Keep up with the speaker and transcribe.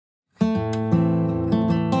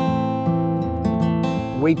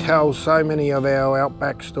We tell so many of our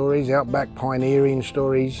outback stories, outback pioneering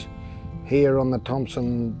stories, here on the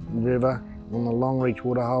Thompson River, on the Longreach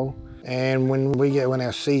Waterhole. And when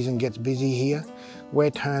our season gets busy here,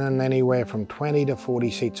 we're turning anywhere from 20 to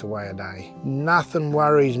 40 seats away a day. Nothing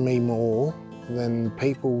worries me more than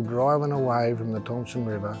people driving away from the Thompson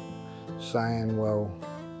River saying, well,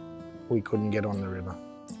 we couldn't get on the river.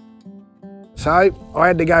 So I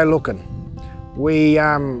had to go looking. We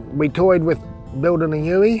toyed with building a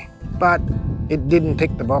Yui, but it didn't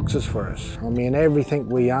tick the boxes for us. I mean, everything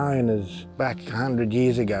we own is back 100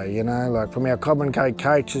 years ago, you know, like from our Cobb & Co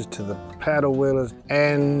coaches to the paddle wheelers.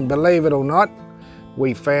 And believe it or not,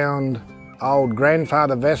 we found old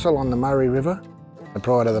grandfather vessel on the Murray River,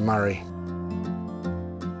 prior to the Murray.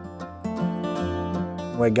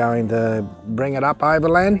 We're going to bring it up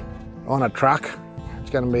overland on a truck.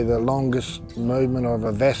 It's going to be the longest movement of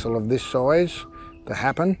a vessel of this size to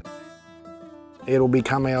happen. It'll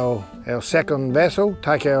become our second vessel,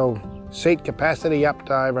 take our seat capacity up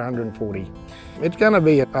to over 140. It's going to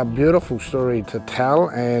be a beautiful story to tell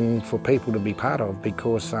and for people to be part of,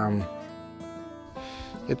 because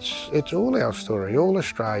it's all our story, all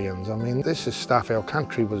Australians. I mean, this is stuff our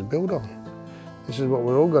country was built on. This is what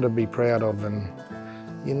we're all got to be proud of, and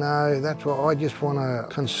you know, that's what I just want to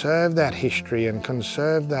conserve, that history and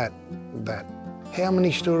conserve that. How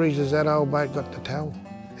many stories has that old boat got to tell?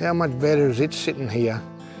 How much better is it sitting here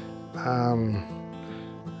than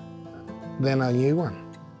a new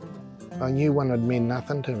one? A new one would mean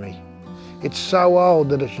nothing to me. It's so old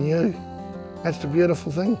that it's new. That's the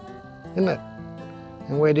beautiful thing, isn't it?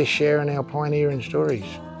 And we're just sharing our pioneering stories.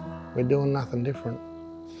 We're doing nothing different.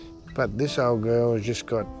 But this old girl has just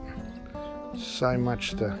got so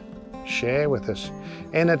much to share with us.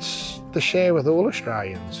 And it's to share with all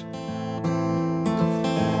Australians.